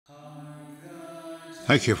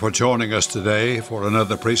Thank you for joining us today for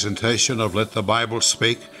another presentation of Let the Bible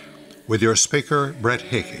Speak with your speaker, Brett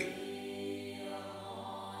Hickey.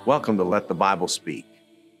 Welcome to Let the Bible Speak.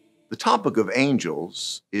 The topic of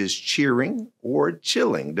angels is cheering or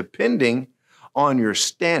chilling, depending on your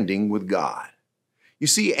standing with God. You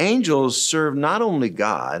see, angels serve not only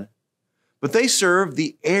God, but they serve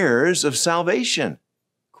the heirs of salvation,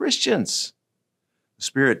 Christians. The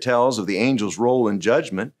Spirit tells of the angels' role in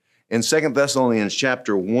judgment in 2 Thessalonians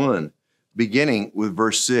chapter 1, beginning with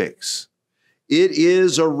verse 6. It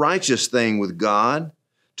is a righteous thing with God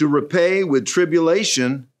to repay with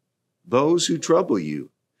tribulation those who trouble you,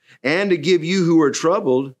 and to give you who are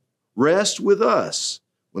troubled rest with us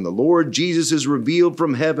when the Lord Jesus is revealed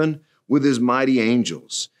from heaven with his mighty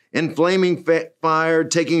angels, in flaming fire,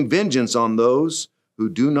 taking vengeance on those who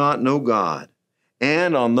do not know God,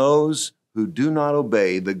 and on those who do not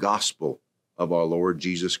obey the gospel of our Lord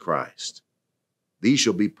Jesus Christ. These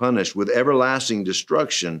shall be punished with everlasting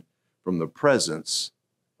destruction from the presence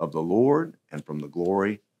of the Lord and from the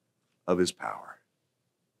glory of his power.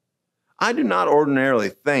 I do not ordinarily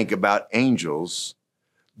think about angels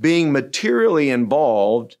being materially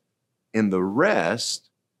involved in the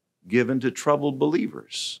rest given to troubled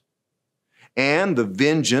believers and the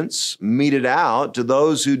vengeance meted out to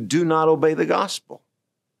those who do not obey the gospel.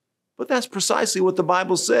 But that's precisely what the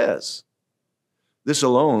Bible says. This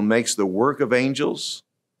alone makes the work of angels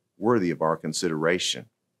worthy of our consideration.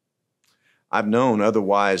 I've known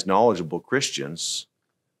otherwise knowledgeable Christians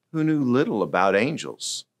who knew little about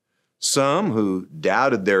angels, some who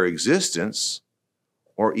doubted their existence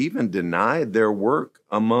or even denied their work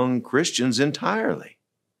among Christians entirely.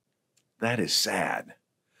 That is sad.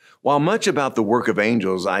 While much about the work of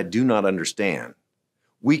angels I do not understand,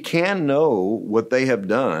 we can know what they have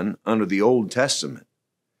done under the Old Testament.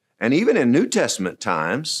 And even in New Testament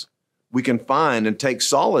times, we can find and take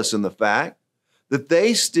solace in the fact that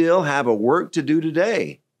they still have a work to do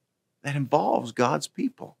today that involves God's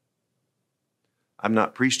people. I've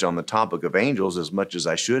not preached on the topic of angels as much as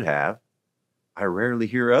I should have. I rarely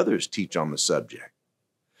hear others teach on the subject.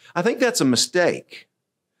 I think that's a mistake,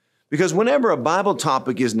 because whenever a Bible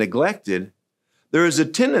topic is neglected, there is a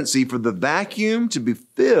tendency for the vacuum to be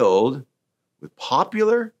filled with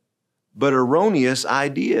popular but erroneous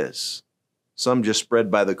ideas, some just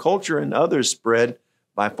spread by the culture and others spread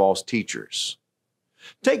by false teachers.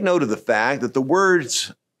 Take note of the fact that the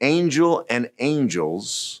words angel and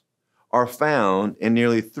angels are found in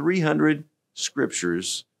nearly 300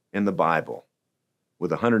 scriptures in the Bible,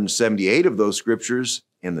 with 178 of those scriptures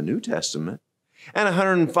in the New Testament and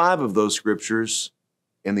 105 of those scriptures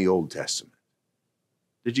in the Old Testament.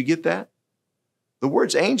 Did you get that? The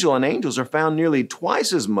words angel and angels are found nearly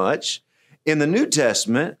twice as much in the New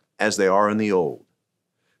Testament as they are in the Old.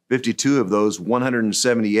 52 of those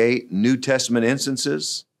 178 New Testament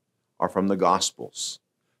instances are from the Gospels.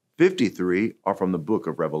 53 are from the book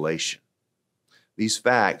of Revelation. These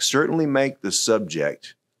facts certainly make the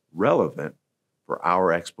subject relevant for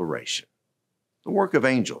our exploration. The work of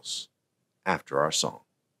angels, after our song.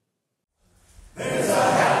 There's a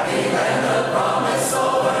happy land of promise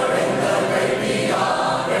over in the great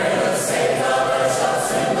beyond, where the saints of earth shall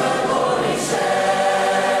sing the glory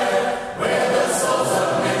share, where the souls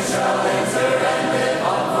of men shall enter and live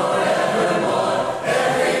on forevermore.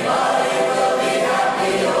 Everybody will be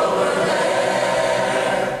happy over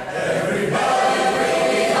there. Everybody will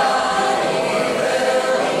be happy over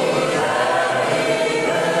there.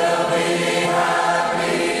 Will be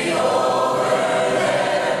happy over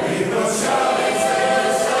there. We will shout.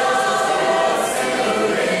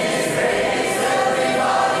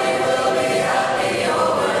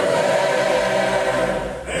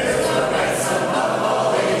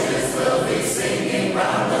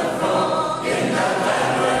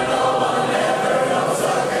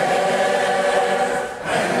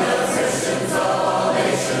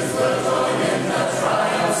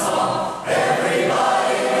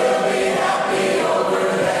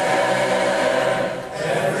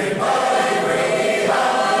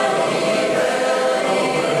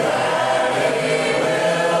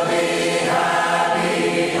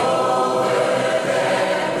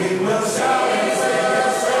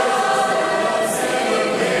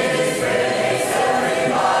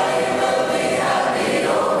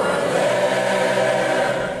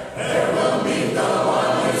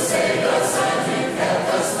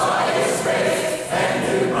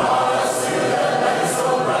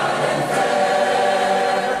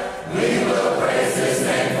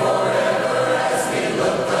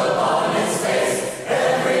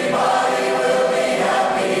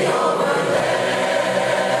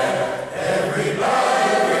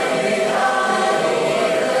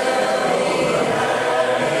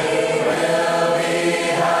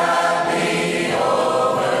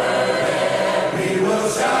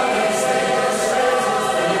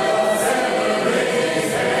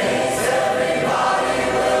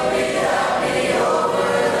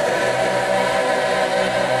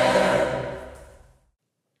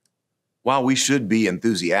 While we should be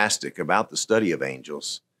enthusiastic about the study of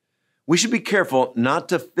angels, we should be careful not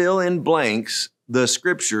to fill in blanks the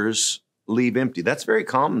scriptures leave empty. That's very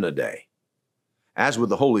common today. As with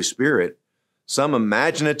the Holy Spirit, some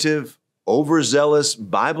imaginative, overzealous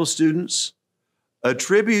Bible students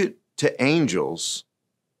attribute to angels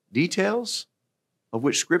details of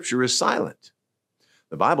which Scripture is silent.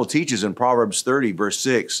 The Bible teaches in Proverbs 30, verse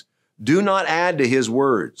 6, "Do not add to his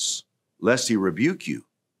words, lest he rebuke you,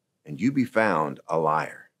 and you be found a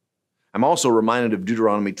liar." I'm also reminded of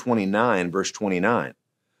Deuteronomy 29, verse 29.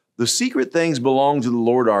 "The secret things belong to the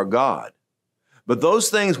Lord our God, but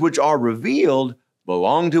those things which are revealed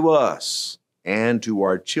belong to us and to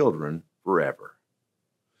our children forever."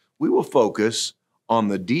 We will focus on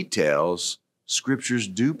the details Scriptures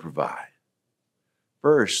do provide.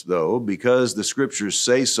 First, though, because the Scriptures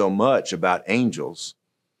say so much about angels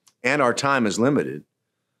and our time is limited,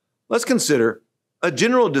 let's consider a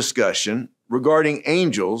general discussion regarding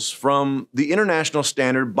angels from the International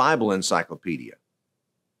Standard Bible Encyclopedia.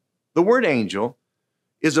 The word angel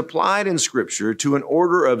is applied in Scripture to an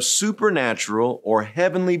order of supernatural or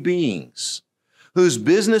heavenly beings whose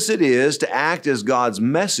business it is to act as God's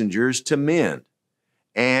messengers to men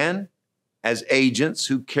and as agents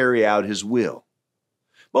who carry out his will.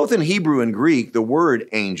 Both in Hebrew and Greek, the word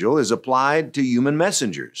angel is applied to human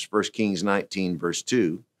messengers, 1 Kings 19, verse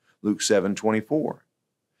 2, Luke 7, 24.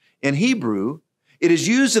 In Hebrew, it is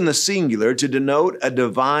used in the singular to denote a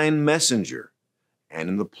divine messenger, and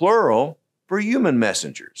in the plural for human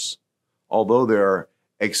messengers, although there are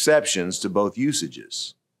exceptions to both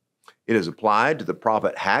usages. It is applied to the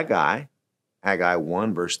prophet Haggai, Haggai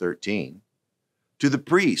 1, verse 13, to the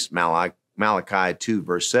priest, Malachi 2,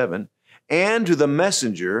 verse 7, and to the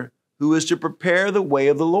messenger who is to prepare the way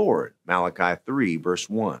of the Lord, Malachi 3, verse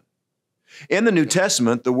 1. In the New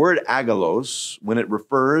Testament, the word angelos, when it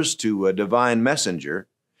refers to a divine messenger,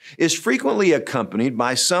 is frequently accompanied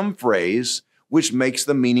by some phrase which makes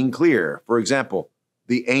the meaning clear. For example,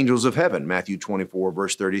 the angels of heaven, Matthew 24,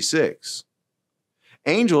 verse 36.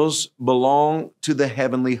 Angels belong to the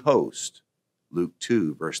heavenly host, Luke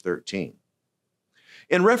 2, verse 13.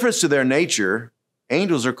 In reference to their nature,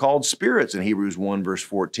 angels are called spirits in Hebrews 1, verse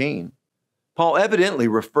 14. Paul evidently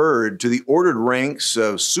referred to the ordered ranks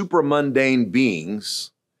of supramundane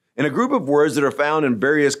beings in a group of words that are found in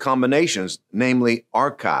various combinations, namely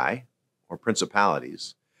archai, or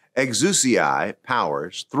principalities, exousiai,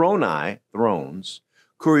 powers, thronai, thrones,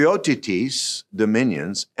 kuriotitis,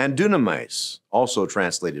 dominions, and dunamis, also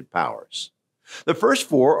translated powers. The first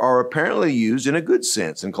four are apparently used in a good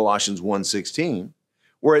sense in Colossians 1:16,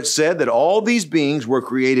 where it said that all these beings were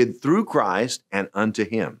created through Christ and unto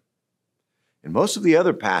him. In most of the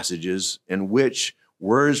other passages in which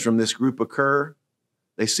words from this group occur,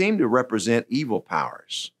 they seem to represent evil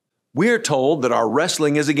powers. We are told that our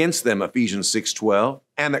wrestling is against them, Ephesians 6:12,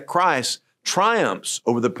 and that Christ triumphs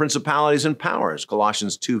over the principalities and powers,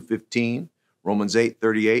 Colossians 2:15, Romans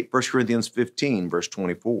 8:38, 1 Corinthians 15, verse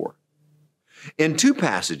 24. In two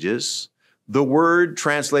passages, the word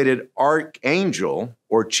translated archangel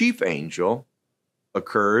or chief angel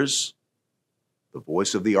occurs, the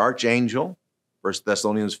voice of the archangel, 1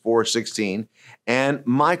 Thessalonians 4:16, and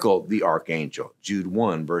Michael the archangel, Jude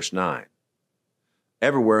 1, verse 9.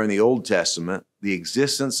 Everywhere in the Old Testament, the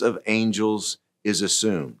existence of angels is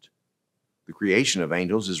assumed. The creation of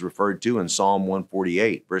angels is referred to in Psalm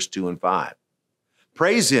 148, verse 2 and 5.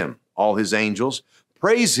 Praise him, all his angels.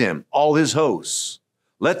 Praise him, all his hosts.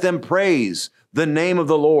 Let them praise the name of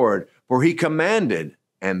the Lord, for he commanded,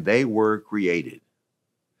 and they were created.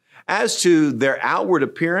 As to their outward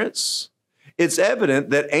appearance, it's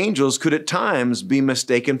evident that angels could at times be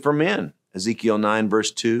mistaken for men. Ezekiel 9,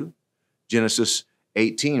 verse 2, Genesis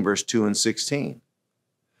 18, verse 2 and 16.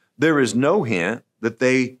 There is no hint that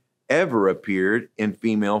they ever appeared in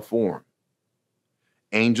female form.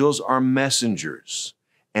 Angels are messengers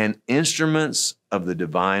and instruments of the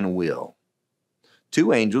divine will.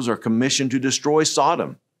 Two angels are commissioned to destroy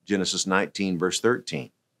Sodom, Genesis 19, verse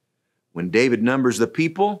 13. When David numbers the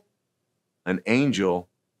people, an angel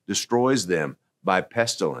destroys them by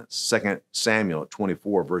pestilence, 2 Samuel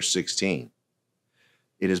 24, verse 16.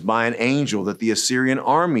 It is by an angel that the Assyrian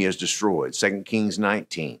army is destroyed, 2 Kings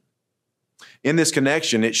 19. In this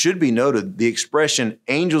connection, it should be noted the expression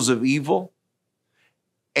angels of evil,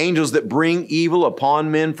 angels that bring evil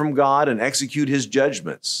upon men from God and execute his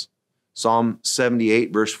judgments, Psalm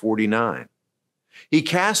 78, verse 49. He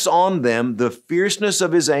casts on them the fierceness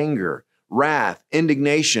of his anger, wrath,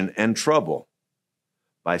 indignation, and trouble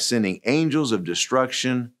by sending angels of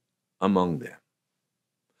destruction among them.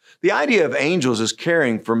 The idea of angels as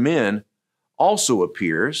caring for men also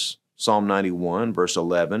appears, Psalm 91, verse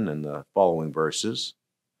 11, and the following verses.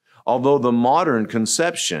 Although the modern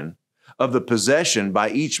conception of the possession by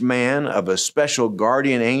each man of a special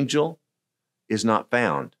guardian angel is not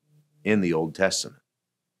found in the Old Testament.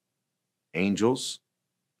 Angels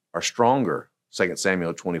are stronger, 2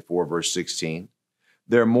 Samuel 24, verse 16.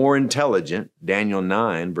 They're more intelligent, Daniel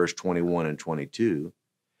 9, verse 21 and 22,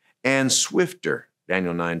 and swifter,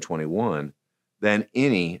 Daniel 9, 21, than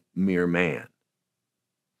any mere man.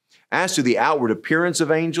 As to the outward appearance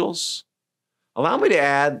of angels, allow me to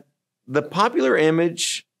add the popular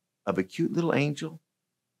image of a cute little angel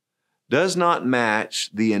does not match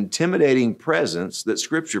the intimidating presence that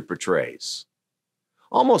Scripture portrays.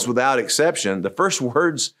 Almost without exception, the first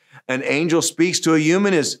words an angel speaks to a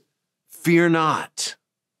human is, "Fear not."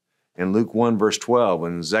 In Luke 1, verse 12,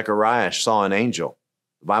 when Zechariah saw an angel,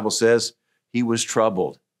 the Bible says he was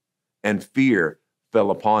troubled and fear fell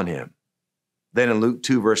upon him. Then in Luke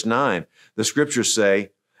 2, verse 9, the Scriptures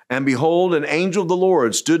say, "And behold, an angel of the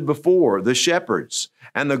Lord stood before the shepherds,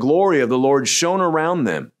 and the glory of the Lord shone around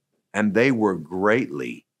them, and they were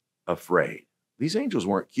greatly afraid." These angels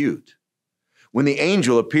weren't cute. When the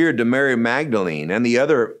angel appeared to Mary Magdalene and the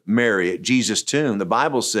other Mary at Jesus' tomb, the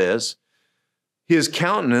Bible says, his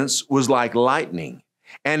countenance was like lightning,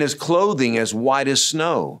 and his clothing as white as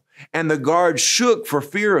snow, and the guards shook for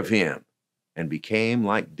fear of him and became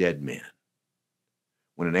like dead men.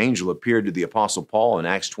 When an angel appeared to the Apostle Paul in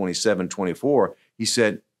Acts 27:24, he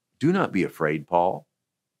said, "Do not be afraid, Paul."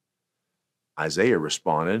 Isaiah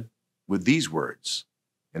responded with these words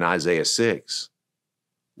in Isaiah 6,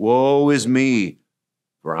 "Woe is me,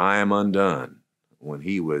 for I am undone," when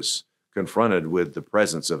he was confronted with the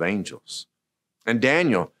presence of angels. And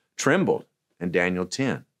Daniel trembled in Daniel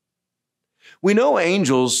 10. We know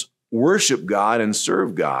angels worship God and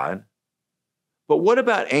serve God, but what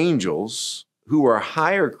about angels who are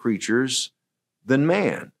higher creatures than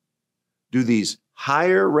man? Do these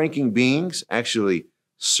higher ranking beings actually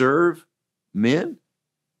serve men?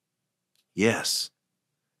 Yes,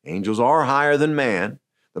 angels are higher than man.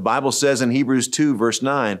 The Bible says in Hebrews 2, verse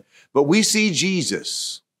 9, but we see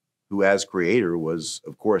Jesus, who as creator was,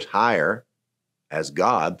 of course, higher as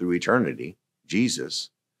God through eternity, Jesus,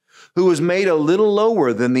 who was made a little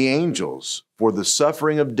lower than the angels for the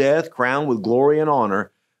suffering of death, crowned with glory and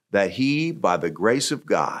honor, that he, by the grace of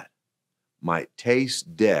God, might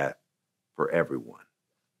taste death for everyone.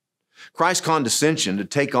 Christ's condescension to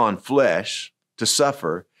take on flesh, to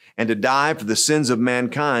suffer, and to die for the sins of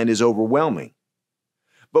mankind is overwhelming.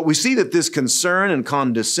 But we see that this concern and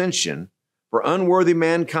condescension for unworthy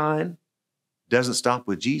mankind doesn't stop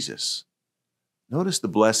with Jesus. Notice the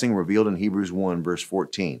blessing revealed in Hebrews 1, verse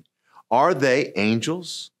 14. Are they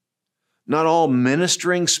angels? Not all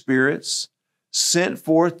ministering spirits sent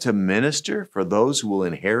forth to minister for those who will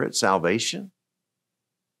inherit salvation?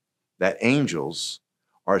 That angels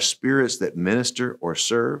are spirits that minister or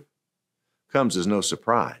serve comes as no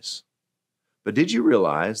surprise. But did you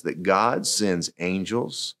realize that God sends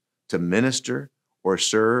angels to minister or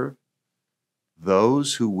serve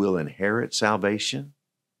those who will inherit salvation?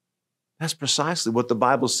 That's precisely what the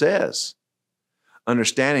Bible says.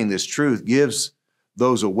 Understanding this truth gives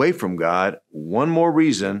those away from God one more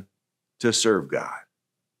reason to serve God.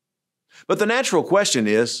 But the natural question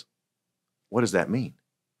is, what does that mean?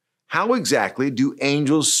 How exactly do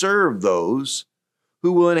angels serve those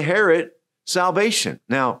who will inherit salvation?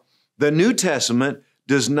 Now, the New Testament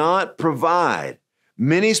does not provide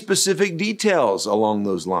many specific details along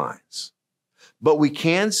those lines, but we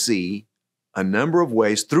can see a number of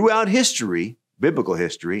ways throughout history, biblical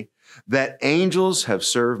history, that angels have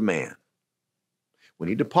served man. We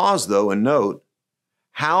need to pause, though, and note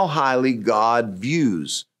how highly God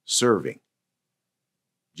views serving.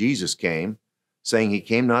 Jesus came saying he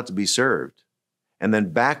came not to be served, and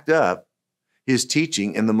then backed up his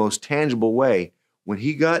teaching in the most tangible way when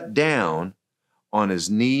he got down on his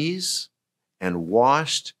knees and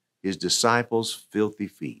washed his disciples' filthy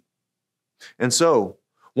feet. And so,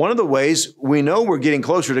 one of the ways we know we're getting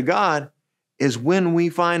closer to God is when we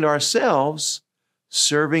find ourselves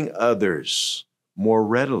serving others more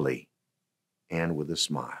readily and with a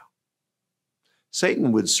smile.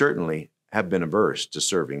 Satan would certainly have been averse to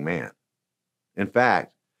serving man. In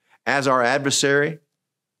fact, as our adversary,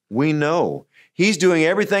 we know he's doing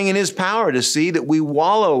everything in his power to see that we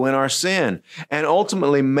wallow in our sin and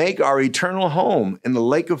ultimately make our eternal home in the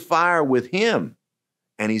lake of fire with him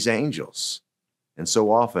and his angels. And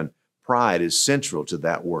so often, pride is central to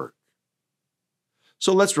that work.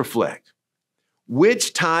 So let's reflect.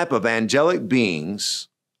 Which type of angelic beings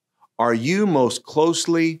are you most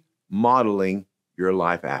closely modeling your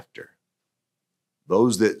life after?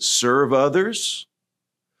 those that serve others,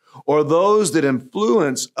 or those that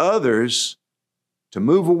influence others to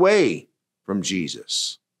move away from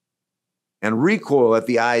Jesus and recoil at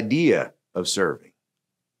the idea of serving.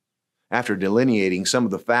 After delineating some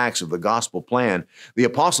of the facts of the gospel plan, the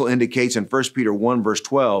apostle indicates in 1 Peter 1, verse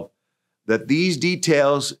 12, that these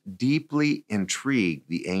details deeply intrigue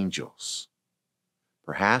the angels,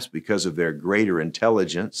 perhaps because of their greater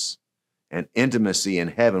intelligence and intimacy in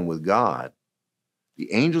heaven with God.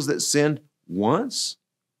 The angels that sinned once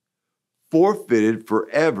forfeited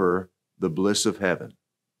forever the bliss of heaven.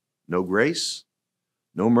 No grace,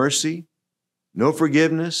 no mercy, no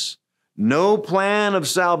forgiveness, no plan of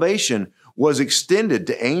salvation was extended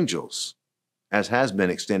to angels as has been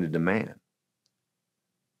extended to man.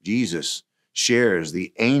 Jesus shares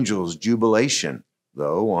the angels' jubilation,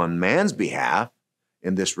 though, on man's behalf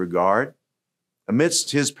in this regard,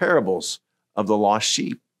 amidst his parables of the lost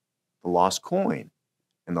sheep, the lost coin,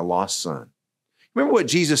 and the lost son. Remember what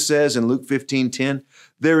Jesus says in Luke 15:10?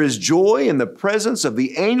 There is joy in the presence of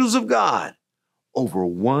the angels of God over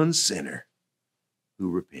one sinner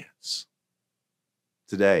who repents.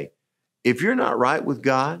 Today, if you're not right with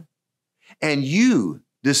God and you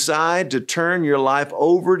decide to turn your life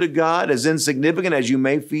over to God, as insignificant as you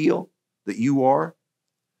may feel that you are,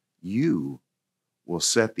 you will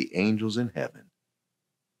set the angels in heaven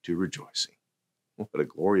to rejoicing. What a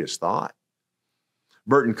glorious thought.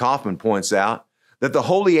 Burton Kaufman points out that the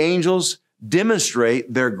holy angels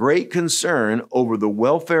demonstrate their great concern over the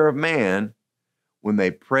welfare of man when they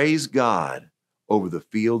praise God over the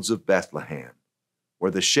fields of Bethlehem,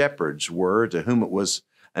 where the shepherds were to whom it was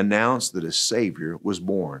announced that a Savior was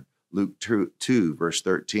born. Luke 2, verse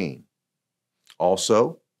 13.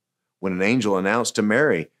 Also, when an angel announced to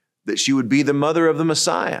Mary that she would be the mother of the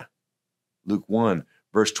Messiah. Luke 1,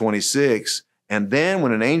 verse 26. And then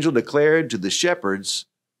when an angel declared to the shepherds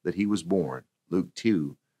that he was born. Luke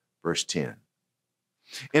 2, verse 10.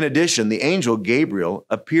 In addition, the angel Gabriel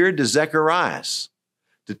appeared to Zacharias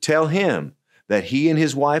to tell him that he and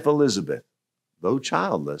his wife Elizabeth, though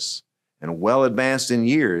childless and well advanced in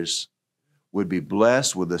years, would be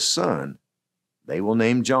blessed with a son they will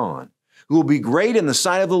name John, who will be great in the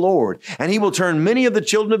sight of the Lord, and he will turn many of the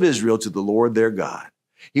children of Israel to the Lord their God.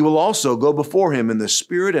 He will also go before him in the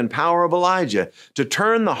spirit and power of Elijah to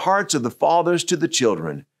turn the hearts of the fathers to the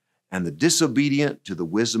children and the disobedient to the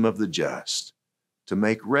wisdom of the just, to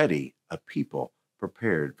make ready a people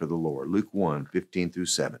prepared for the Lord. Luke 1, 15 through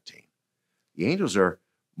 17. The angels are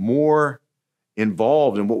more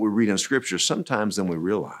involved in what we read in Scripture sometimes than we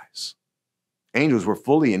realize. Angels were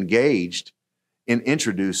fully engaged in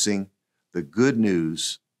introducing the good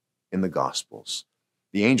news in the Gospels.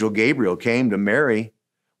 The angel Gabriel came to Mary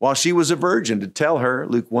while she was a virgin to tell her,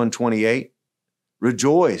 Luke 1:28,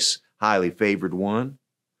 rejoice, highly favored one,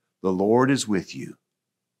 the Lord is with you.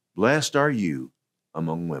 Blessed are you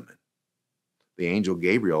among women. The angel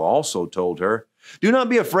Gabriel also told her, do not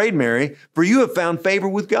be afraid, Mary, for you have found favor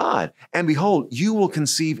with God. And behold, you will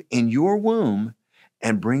conceive in your womb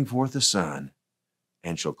and bring forth a son,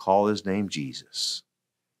 and shall call his name Jesus.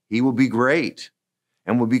 He will be great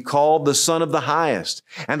and will be called the Son of the Highest.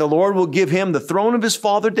 And the Lord will give him the throne of his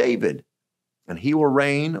father David, and he will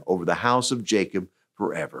reign over the house of Jacob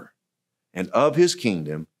forever. And of his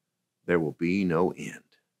kingdom there will be no end.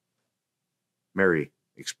 Mary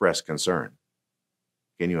expressed concern.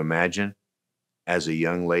 Can you imagine, as a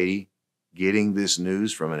young lady, getting this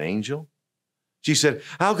news from an angel? She said,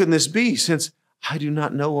 how can this be, since I do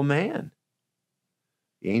not know a man?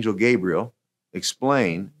 The angel Gabriel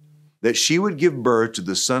explained that she would give birth to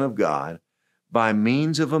the Son of God by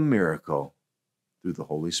means of a miracle through the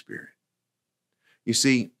Holy Spirit. You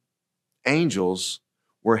see, angels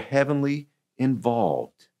were heavenly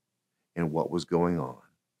involved in what was going on.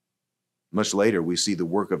 Much later, we see the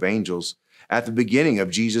work of angels at the beginning of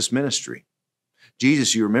Jesus' ministry.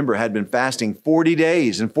 Jesus, you remember, had been fasting 40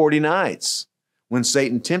 days and 40 nights when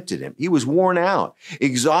Satan tempted him. He was worn out,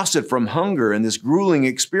 exhausted from hunger and this grueling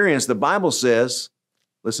experience. The Bible says,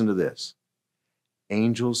 listen to this,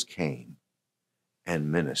 angels came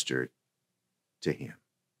and ministered to him.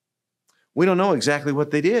 We don't know exactly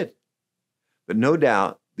what they did, but no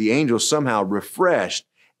doubt the angels somehow refreshed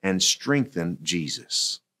and strengthened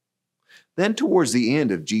Jesus. Then towards the end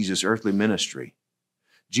of Jesus' earthly ministry,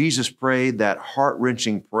 Jesus prayed that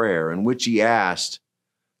heart-wrenching prayer in which he asked,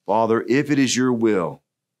 Father, if it is your will,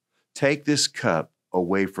 take this cup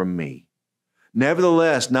away from me.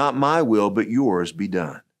 Nevertheless, not my will, but yours be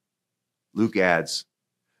done. Luke adds,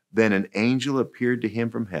 then an angel appeared to him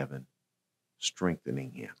from heaven,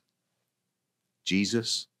 strengthening him.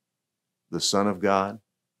 Jesus, the Son of God,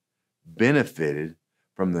 benefited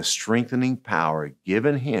from the strengthening power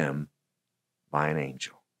given him by an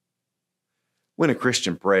angel. When a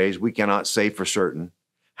Christian prays, we cannot say for certain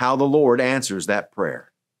how the Lord answers that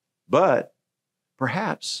prayer, but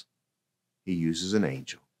perhaps he uses an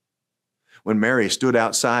angel. When Mary stood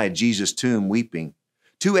outside Jesus' tomb weeping,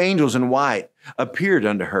 2 angels in white appeared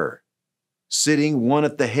unto her, sitting one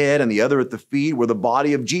at the head and the other at the feet where the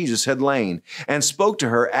body of Jesus had lain, and spoke to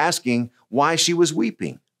her, asking why she was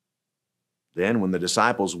weeping. Then when the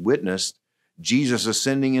disciples witnessed Jesus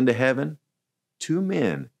ascending into heaven, 2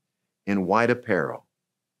 men in white apparel,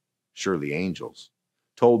 surely angels,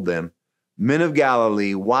 told them, Men of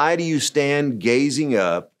Galilee, why do you stand gazing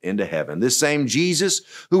up into heaven? This same Jesus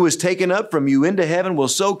who was taken up from you into heaven will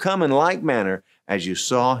so come in like manner as you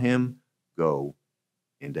saw him go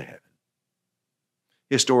into heaven.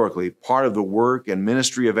 Historically, part of the work and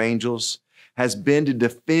ministry of angels has been to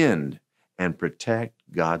defend and protect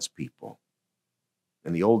God's people.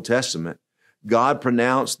 In the Old Testament, God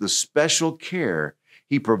pronounced the special care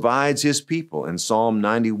he provides his people in Psalm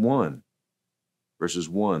 91, verses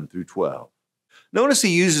 1 through 12. Notice he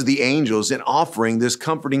uses the angels in offering this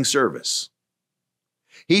comforting service.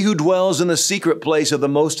 He who dwells in the secret place of the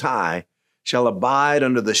Most High shall abide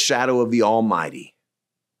under the shadow of the Almighty.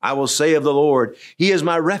 I will say of the Lord, he is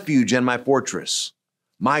my refuge and my fortress.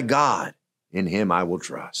 My God, in him I will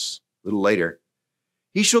trust. A little later,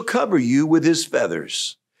 he shall cover you with his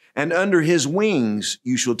feathers, and under his wings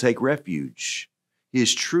you shall take refuge.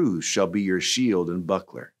 His truth shall be your shield and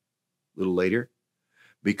buckler. A little later,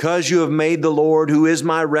 because you have made the Lord, who is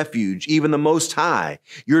my refuge, even the Most High,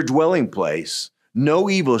 your dwelling place, no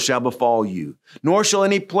evil shall befall you, nor shall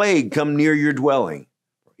any plague come near your dwelling.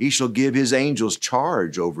 He shall give his angels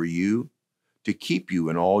charge over you to keep you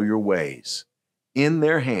in all your ways. In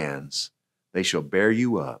their hands they shall bear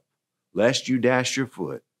you up, lest you dash your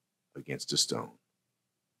foot against a stone.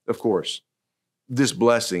 Of course, this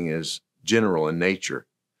blessing is general in nature.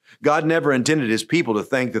 God never intended his people to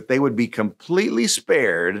think that they would be completely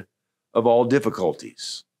spared of all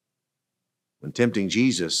difficulties. When tempting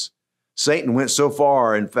Jesus, Satan went so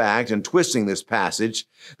far, in fact, in twisting this passage,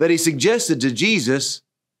 that he suggested to Jesus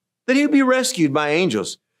that he would be rescued by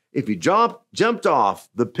angels if he jumped off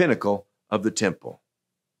the pinnacle of the temple.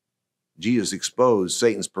 Jesus exposed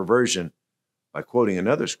Satan's perversion by quoting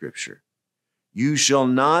another scripture, "You shall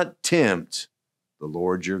not tempt the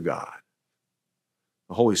Lord your God."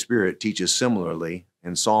 The Holy Spirit teaches similarly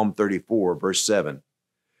in Psalm 34, verse 7.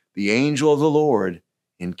 The angel of the Lord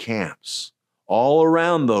encamps all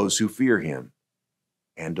around those who fear him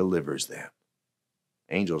and delivers them.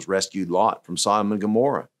 Angels rescued Lot from Sodom and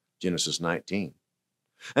Gomorrah, Genesis 19.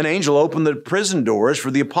 An angel opened the prison doors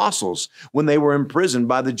for the apostles when they were imprisoned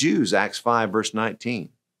by the Jews, Acts 5, verse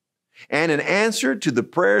 19. And in answer to the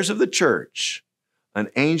prayers of the church,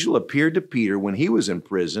 an angel appeared to Peter when he was in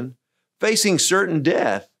prison, facing certain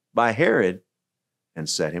death by Herod, and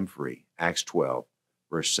set him free. Acts 12,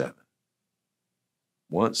 verse 7.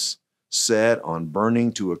 Once set on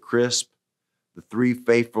burning to a crisp, the 3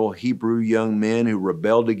 faithful Hebrew young men who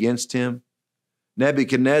rebelled against him,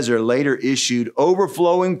 Nebuchadnezzar later issued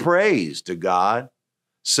overflowing praise to God,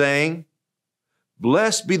 saying,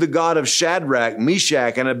 "Blessed be the God of Shadrach,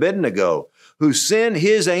 Meshach, and Abednego, who sent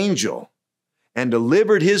his angel and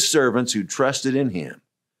delivered his servants who trusted in him.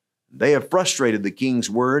 They have frustrated the king's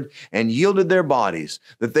word and yielded their bodies,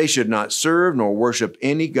 that they should not serve nor worship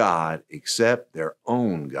any god except their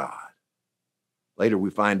own God." Later, we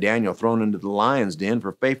find Daniel thrown into the lion's den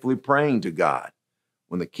for faithfully praying to God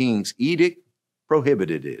when the king's edict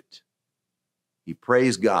prohibited it. He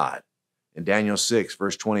praised God in Daniel 6,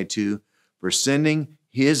 verse 22, for sending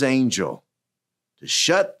his angel to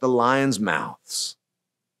shut the lions' mouths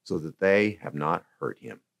so that they have not hurt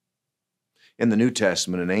him. In the New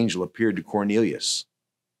Testament, an angel appeared to Cornelius,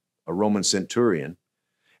 a Roman centurion,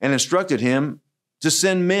 and instructed him to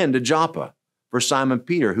send men to Joppa for Simon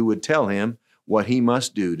Peter, who would tell him what he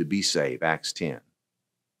must do to be saved, Acts 10.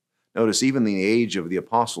 Notice, even in the age of the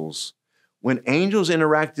apostles, when angels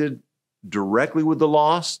interacted directly with the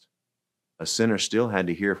lost, a sinner still had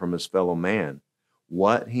to hear from his fellow man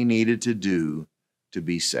what he needed to do to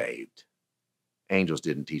be saved. Angels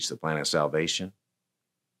didn't teach the plan of salvation.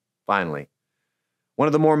 Finally, one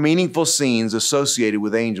of the more meaningful scenes associated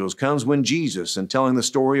with angels comes when Jesus, in telling the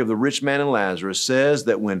story of the rich man and Lazarus, says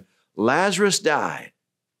that when Lazarus died,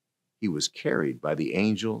 he was carried by the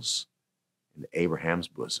angels into Abraham's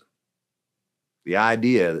bosom. The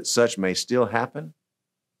idea that such may still happen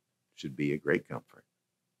should be a great comfort.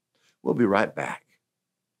 We'll be right back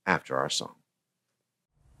after our song.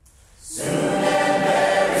 Soon and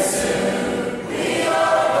very soon we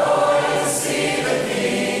are going to see the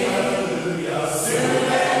King.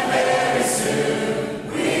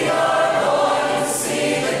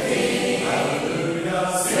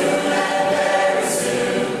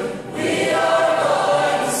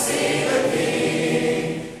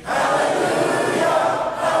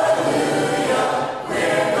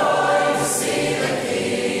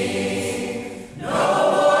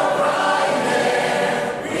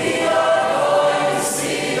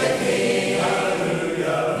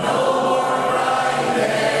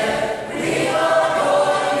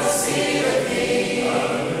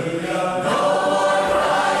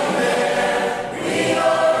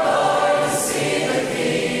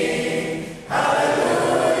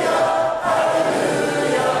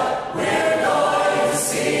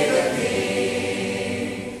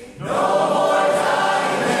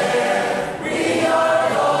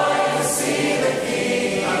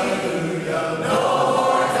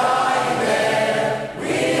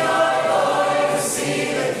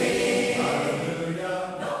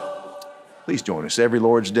 Please join us every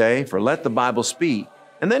Lord's Day for Let the Bible Speak,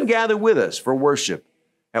 and then gather with us for worship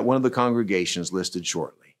at one of the congregations listed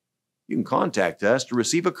shortly. You can contact us to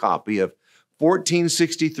receive a copy of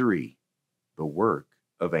 1463, The Work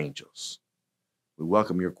of Angels. We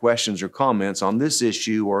welcome your questions or comments on this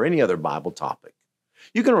issue or any other Bible topic.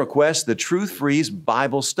 You can request the Truth Freeze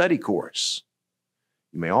Bible Study Course.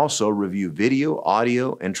 You may also review video,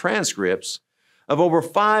 audio, and transcripts of over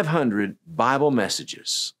 500 Bible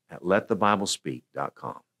messages at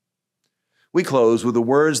letthebiblespeak.com. We close with the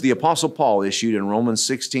words the Apostle Paul issued in Romans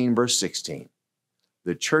 16, verse 16.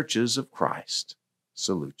 The churches of Christ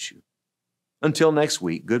salute you. Until next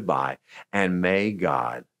week, goodbye, and may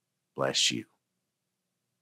God bless you.